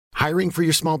Hiring for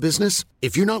your small business?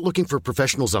 If you're not looking for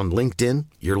professionals on LinkedIn,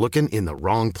 you're looking in the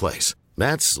wrong place.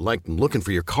 That's like looking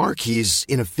for your car keys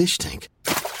in a fish tank.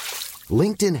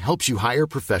 LinkedIn helps you hire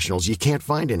professionals you can't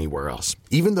find anywhere else,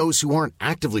 even those who aren't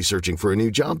actively searching for a new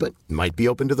job but might be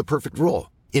open to the perfect role.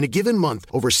 In a given month,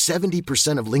 over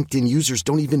 70% of LinkedIn users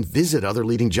don't even visit other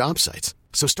leading job sites.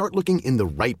 So start looking in the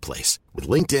right place. With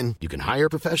LinkedIn, you can hire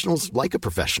professionals like a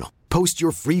professional. Post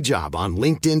your free job on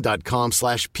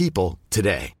linkedin.com/people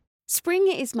today. Spring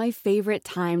is my favorite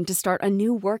time to start a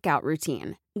new workout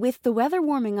routine. With the weather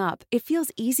warming up, it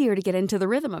feels easier to get into the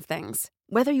rhythm of things.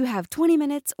 Whether you have 20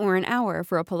 minutes or an hour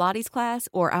for a Pilates class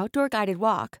or outdoor guided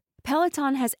walk,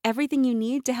 Peloton has everything you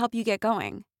need to help you get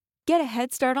going. Get a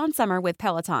head start on summer with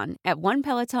Peloton at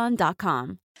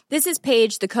onepeloton.com. This is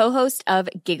Paige, the co-host of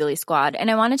Giggly Squad, and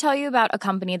I want to tell you about a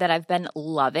company that I've been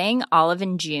loving, Olive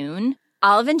and June.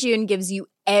 Olive and June gives you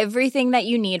everything that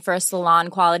you need for a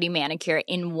salon-quality manicure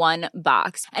in one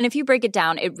box. And if you break it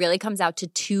down, it really comes out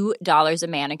to $2 a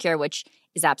manicure, which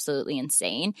is absolutely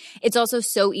insane. It's also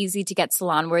so easy to get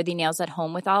salon-worthy nails at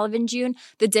home with Olive and June.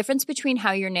 The difference between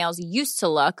how your nails used to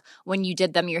look when you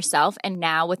did them yourself and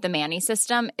now with the Mani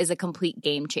system is a complete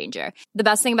game changer. The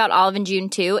best thing about Olive and June,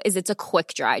 too, is it's a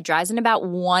quick dry. Dries in about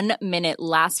 1 minute,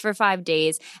 lasts for 5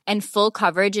 days, and full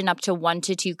coverage in up to 1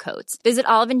 to 2 coats. Visit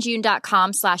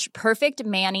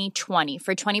oliveandjune.com/perfectmani20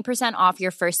 for 20% off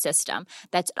your first system.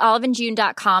 That's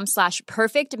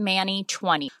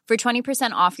oliveandjune.com/perfectmani20 for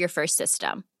 20% off your first system.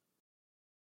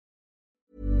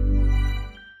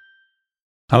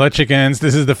 Hello, chickens.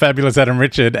 This is the fabulous Adam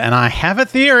Richard, and I have a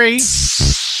theory.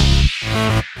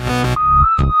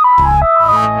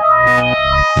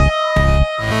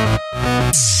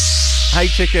 Hey,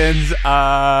 chickens.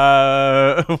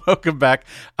 Welcome back.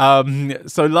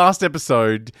 So last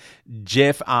episode,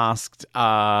 Jeff asked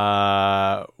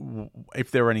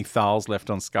if there were any Thals left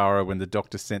on Skara when the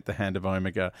Doctor sent the Hand of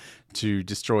Omega to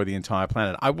destroy the entire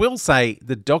planet. I will say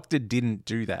the Doctor didn't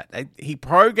do that. He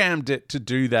programmed it to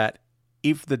do that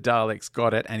if the Daleks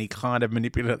got it, and he kind of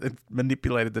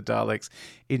manipulated the Daleks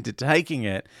into taking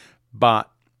it.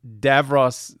 But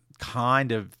Davros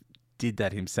kind of did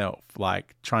that himself,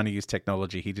 like trying to use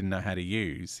technology he didn't know how to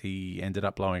use. He ended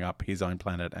up blowing up his own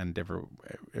planet and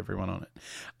everyone on it.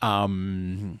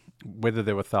 Whether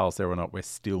there were Thals there or not, we're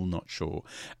still not sure.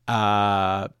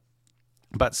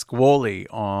 But Squally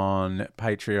on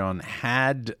Patreon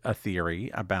had a theory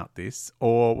about this,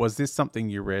 or was this something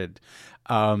you read?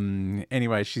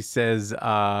 Anyway, she says,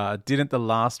 didn't the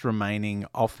last remaining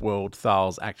off-world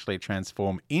Thals actually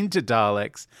transform into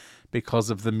Daleks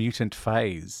because of the mutant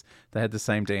phase? They had the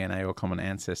same DNA or common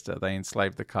ancestor. They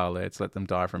enslaved the Kaleds, let them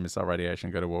die from missile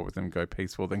radiation, go to war with them, go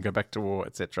peaceful, then go back to war,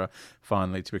 etc.,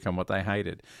 finally to become what they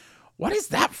hated. What is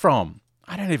that from?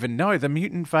 I don't even know. The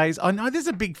mutant phase. I know there's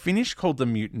a Big Finish called the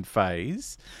mutant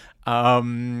phase,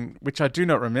 which I do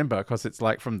not remember because it's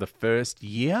like from the first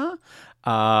year.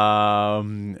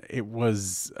 It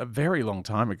was a very long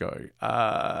time ago.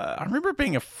 I remember it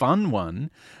being a fun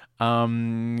one.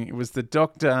 It was the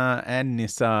Doctor and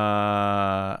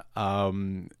Nyssa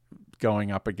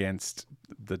going up against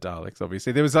the Daleks,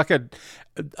 obviously. There was like a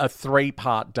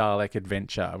 3-part Dalek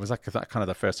adventure. It was like kind of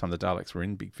the first time the Daleks were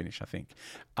in Big Finish, I think.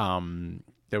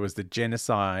 There was the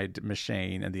genocide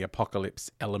machine and the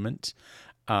apocalypse element.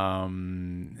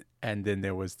 And then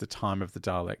there was the Time of the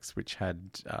Daleks, which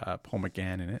had Paul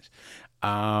McGann in it.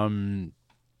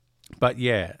 But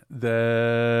yeah,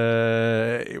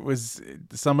 it was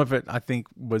some of it I think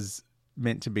was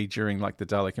meant to be during like the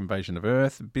Dalek invasion of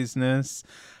Earth business.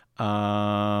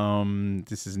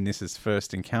 This is Nyssa's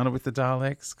first encounter with the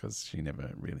Daleks because she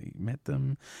never really met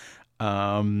them.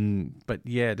 But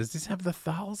yeah, does this have the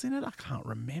Thals in it? I can't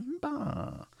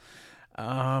remember.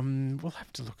 We'll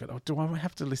have to look at it. Do I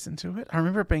have to listen to it? I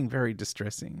remember it being very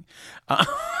distressing.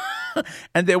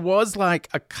 And there was like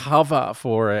a cover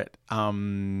for it. I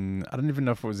don't even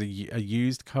know if it was a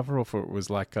used cover or if it was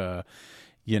like a,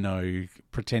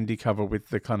 pretendy cover with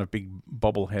the kind of big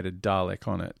bobble-headed Dalek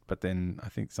on it. But then I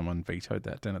think someone vetoed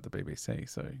that down at the BBC,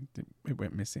 so it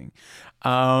went missing.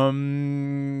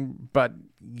 But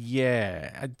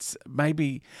yeah,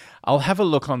 maybe I'll have a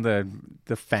look on the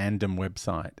fandom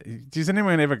website. Does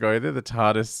anyone ever go there? The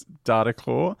TARDIS Data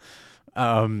Claw?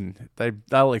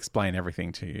 They'll explain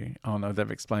everything to you. Oh no,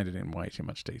 they've explained it in way too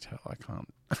much detail. I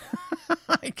can't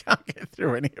I can't get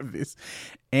through any of this.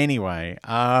 Anyway, they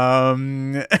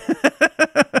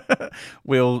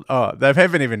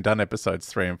haven't even done episodes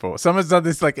 3 and 4. Someone's done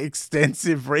this like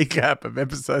extensive recap of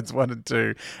episodes 1 and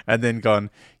 2 and then gone,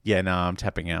 yeah, no, I'm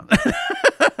tapping out.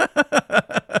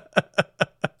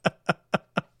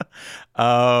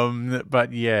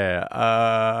 But yeah.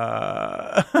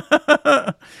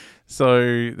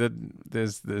 So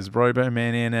there's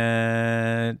Robo-Man in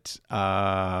it.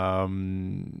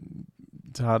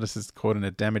 TARDIS is caught in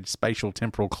a damaged spatial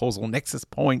temporal causal nexus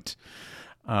point.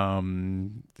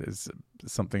 There's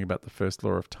something about the first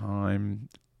law of time.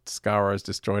 Skaro is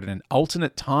destroyed in an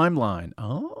alternate timeline.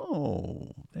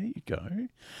 Oh, there you go.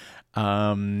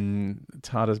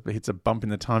 TARDIS hits a bump in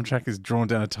the time track, is drawn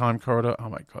down a time corridor. Oh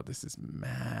my God, this is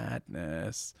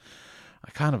madness.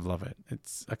 I kind of love it.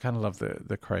 I kind of love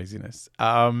the craziness.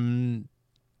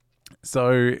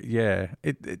 So yeah,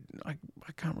 I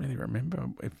can't really remember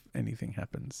if anything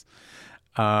happens.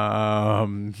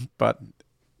 But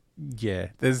yeah,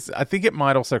 I think it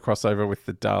might also cross over with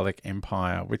the Dalek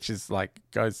Empire, which is like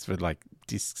goes for like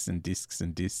discs and discs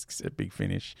and discs at Big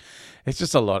Finish. It's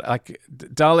just a lot. Like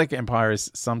Dalek Empire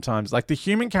is sometimes like the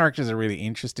human characters are really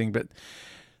interesting, but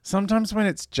sometimes when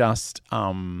it's just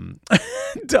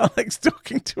Daleks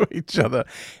talking to each other,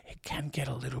 it can get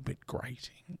a little bit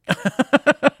grating.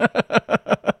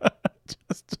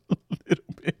 Just a little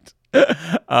bit.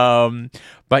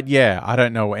 But yeah, I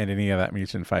don't know what any of that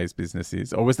mutant phase business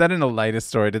is. Or was that in a later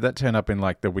story? Did that turn up in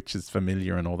like The Witch's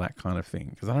Familiar and all that kind of thing?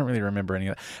 Because I don't really remember any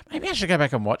of that. Maybe I should go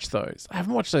back and watch those. I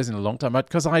haven't watched those in a long time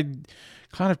because I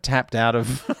kind of tapped out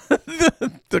of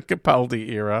the Capaldi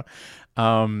era.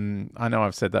 I know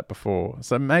I've said that before.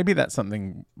 So maybe that's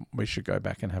something we should go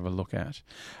back and have a look at.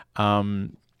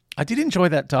 I did enjoy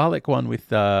that Dalek one with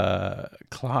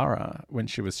Clara when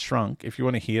she was shrunk. If you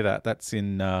want to hear that, that's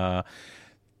in...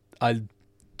 I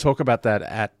talk about that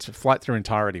at Flight Through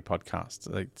Entirety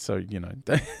podcast. So, you know...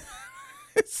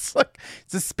 It's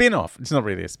a spin-off. It's not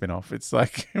really a spin-off. It's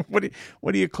like, what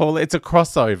do you call it? It's a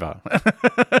crossover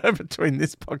between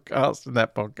this podcast and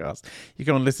that podcast. You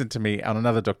can listen to me on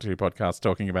another Doctor Who podcast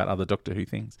talking about other Doctor Who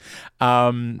things.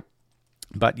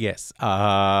 But yes,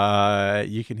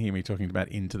 you can hear me talking about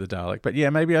Into the Dalek. But yeah,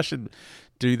 maybe I should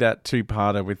do that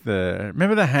two-parter with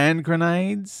remember the hand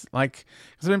grenades? Like,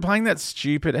 because I've been playing that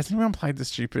stupid... Has anyone played the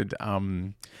stupid...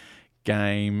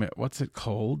 game, what's it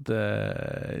called?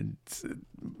 It's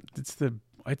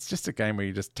just a game where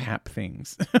you just tap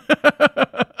things.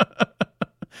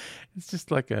 It's just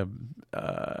like a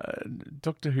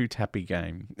Doctor Who tappy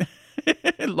game.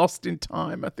 Lost in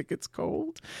Time, I think it's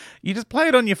called. You just play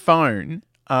it on your phone.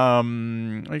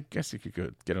 I guess you could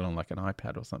get it on like an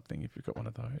iPad or something if you've got one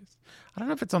of those. I don't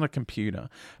know if it's on a computer,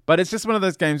 but it's just one of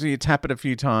those games where you tap it a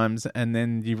few times and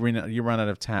then you run out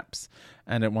of taps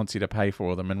and it wants you to pay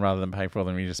for them. And rather than pay for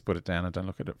them, you just put it down and don't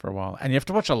look at it for a while. And you have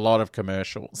to watch a lot of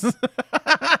commercials.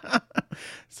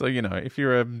 So, you know, if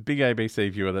you're a big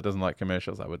ABC viewer that doesn't like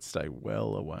commercials, I would stay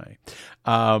well away.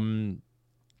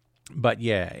 But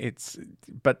yeah,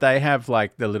 but they have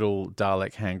like the little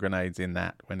Dalek hand grenades in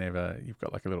that whenever you've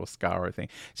got like a little Skaro thing.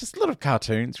 It's just a lot of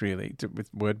cartoons really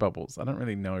with word bubbles. I don't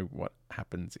really know what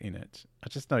happens in it. I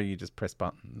just know you just press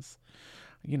buttons.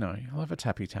 You know, I love a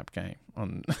tappy tap game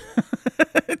on.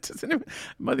 Am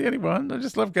I the only one? I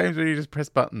just love games where you just press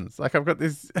buttons. Like I've got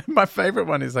this. My favorite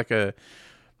one is like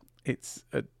it's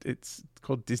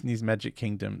called Disney's Magic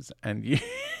Kingdoms, and you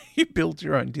build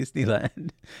your own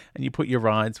Disneyland, and you put your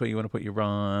rides where you want to put your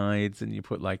rides, and you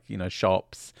put like, you know,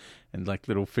 shops and like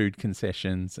little food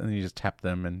concessions, and then you just tap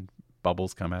them and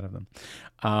bubbles come out of them.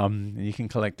 And you can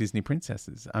collect Disney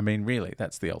princesses. I mean, really,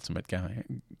 that's the ultimate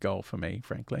goal for me,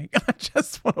 frankly. I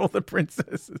just want all the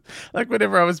princesses. Like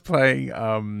whenever I was playing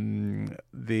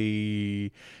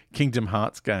the Kingdom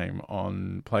Hearts game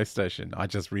on PlayStation, I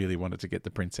just really wanted to get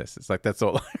the princesses. Like that's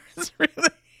all I was really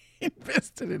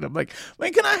invested in. I'm like,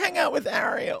 when can I hang out with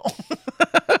Ariel?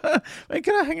 When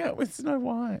can I hang out with Snow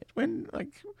White?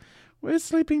 Where's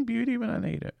Sleeping Beauty when I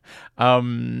need it?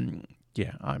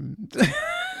 Yeah, I'm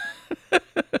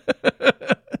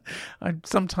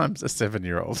sometimes a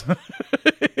 7-year-old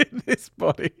in this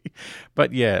body.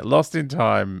 But yeah, Lost in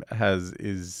Time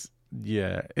it's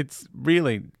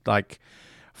really like,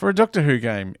 for a Doctor Who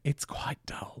game, it's quite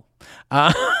dull.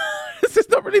 There's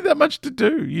not really that much to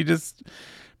do. You just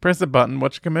press a button,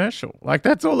 watch a commercial. Like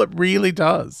that's all it really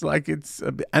does. Like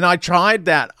and I tried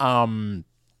that.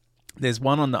 There's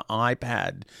one on the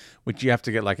iPad, which you have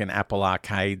to get like an Apple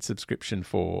Arcade subscription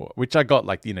for, which I got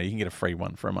like, you know, you can get a free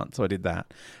one for a month. So I did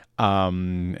that.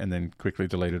 And then quickly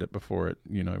deleted it before it,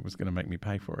 you know, was going to make me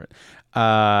pay for it.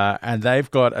 And they've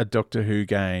got a Doctor Who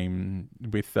game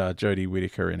with Jodie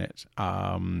Whittaker in it,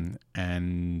 and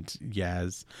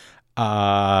Yaz.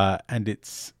 And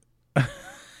it's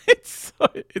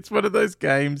It's one of those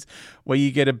games where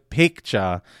you get a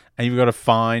picture and you've got to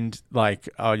find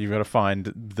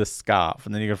the scarf,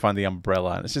 and then you've got to find the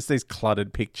umbrella, and it's just these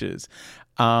cluttered pictures.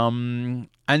 And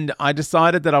I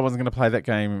decided that I wasn't going to play that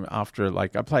game after, I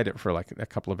played it for a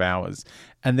couple of hours,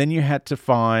 and then you had to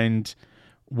find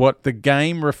what the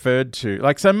game referred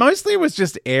to. So mostly it was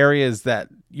just areas that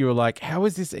you were like, how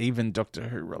is this even Doctor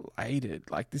Who related?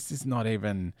 This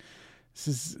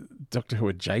is Doctor Who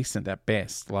adjacent at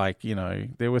best.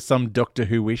 There were some Doctor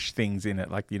Who-ish things in it.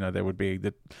 There would be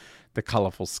the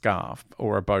colourful scarf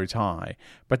or a bow tie.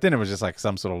 But then it was just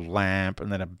some sort of lamp,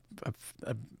 and then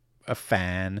a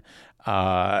fan,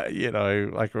 or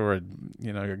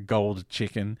a gold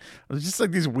chicken. It was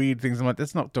just these weird things. I'm like,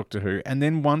 that's not Doctor Who. And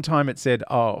then one time it said,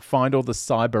 find all the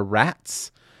cyber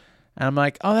rats. And I'm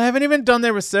like, they haven't even done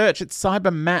their research. It's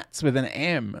cyber mats with an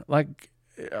M.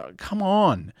 Come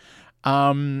on.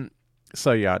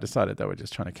 So yeah, I decided they were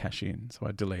just trying to cash in, so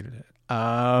I deleted it.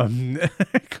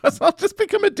 Because I'll just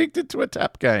become addicted to a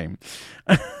tap game.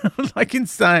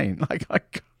 Insane.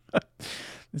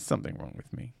 There's something wrong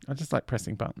with me. I just like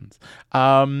pressing buttons.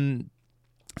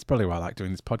 It's probably why I like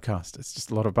doing this podcast. It's just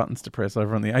a lot of buttons to press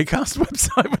over on the Acast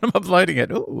website when I'm uploading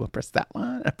it. Oh, I press that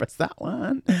one. I press that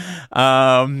one.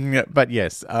 But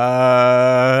yes.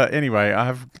 Anyway, I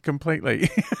have completely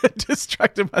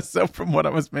distracted myself from what I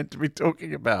was meant to be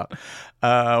talking about.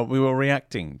 We were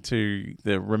reacting to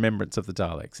the Remembrance of the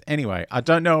Daleks. Anyway, I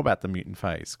don't know about the mutant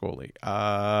phase, Squally.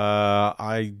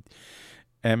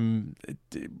 That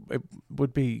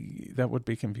would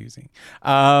be confusing.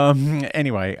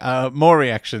 Anyway, more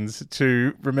reactions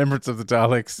to Remembrance of the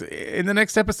Daleks in the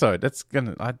next episode.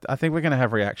 I think we're gonna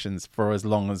have reactions for as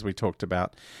long as we talked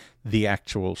about the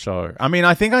actual show. I mean,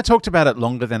 I think I talked about it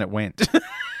longer than it went.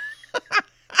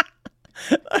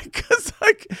 Because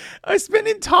I spent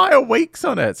entire weeks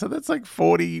on it. So that's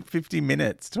 40, 50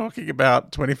 minutes talking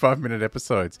about 25-minute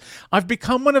episodes. I've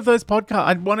become one of those podcasts.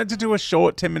 I wanted to do a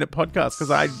short 10-minute podcast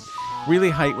because I really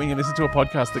hate when you listen to a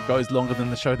podcast that goes longer than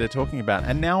the show they're talking about.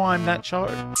 And now I'm that show.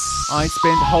 I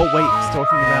spend whole weeks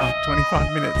talking about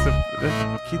 25 minutes of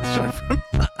the kids' show from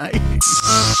the 80s.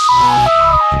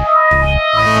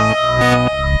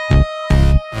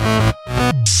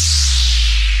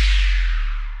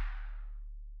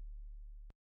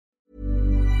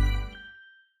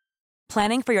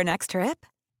 Planning for your next trip?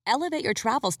 Elevate your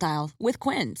travel style with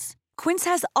Quince. Quince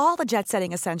has all the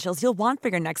jet-setting essentials you'll want for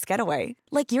your next getaway,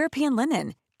 like European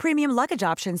linen, premium luggage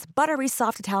options, buttery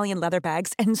soft Italian leather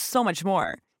bags, and so much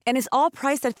more. And is all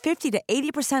priced at 50 to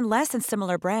 80% less than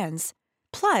similar brands.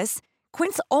 Plus,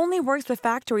 Quince only works with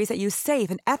factories that use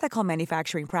safe and ethical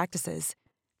manufacturing practices.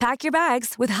 Pack your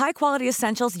bags with high-quality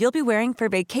essentials you'll be wearing for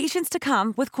vacations to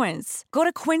come with Quince. Go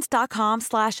to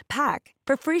quince.com/pack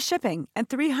for free shipping and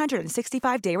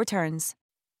 365-day returns.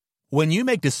 When you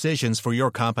make decisions for your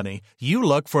company, you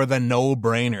look for the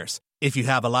no-brainers. If you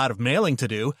have a lot of mailing to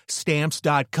do,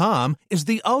 Stamps.com is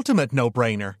the ultimate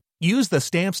no-brainer. Use the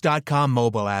Stamps.com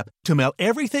mobile app to mail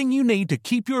everything you need to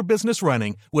keep your business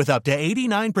running with up to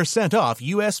 89% off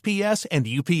USPS and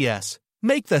UPS.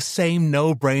 Make the same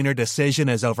no-brainer decision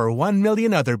as over 1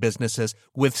 million other businesses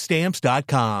with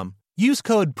Stamps.com. Use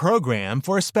code PROGRAM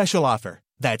for a special offer.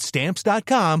 That's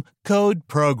Stamps.com, code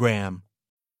PROGRAM.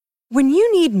 When you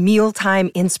need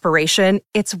mealtime inspiration,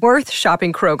 it's worth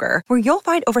shopping Kroger, where you'll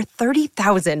find over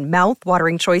 30,000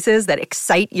 mouth-watering choices that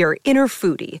excite your inner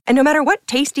foodie. And no matter what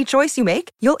tasty choice you make,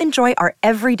 you'll enjoy our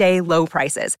everyday low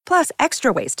prices, plus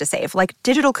extra ways to save, like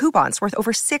digital coupons worth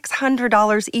over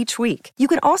 $600 each week. You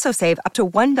can also save up to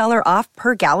 $1 off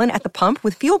per gallon at the pump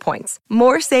with fuel points.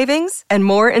 More savings and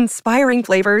more inspiring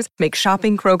flavors make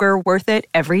shopping Kroger worth it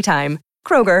every time.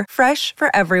 Kroger, fresh for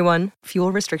everyone.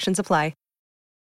 Fuel restrictions apply.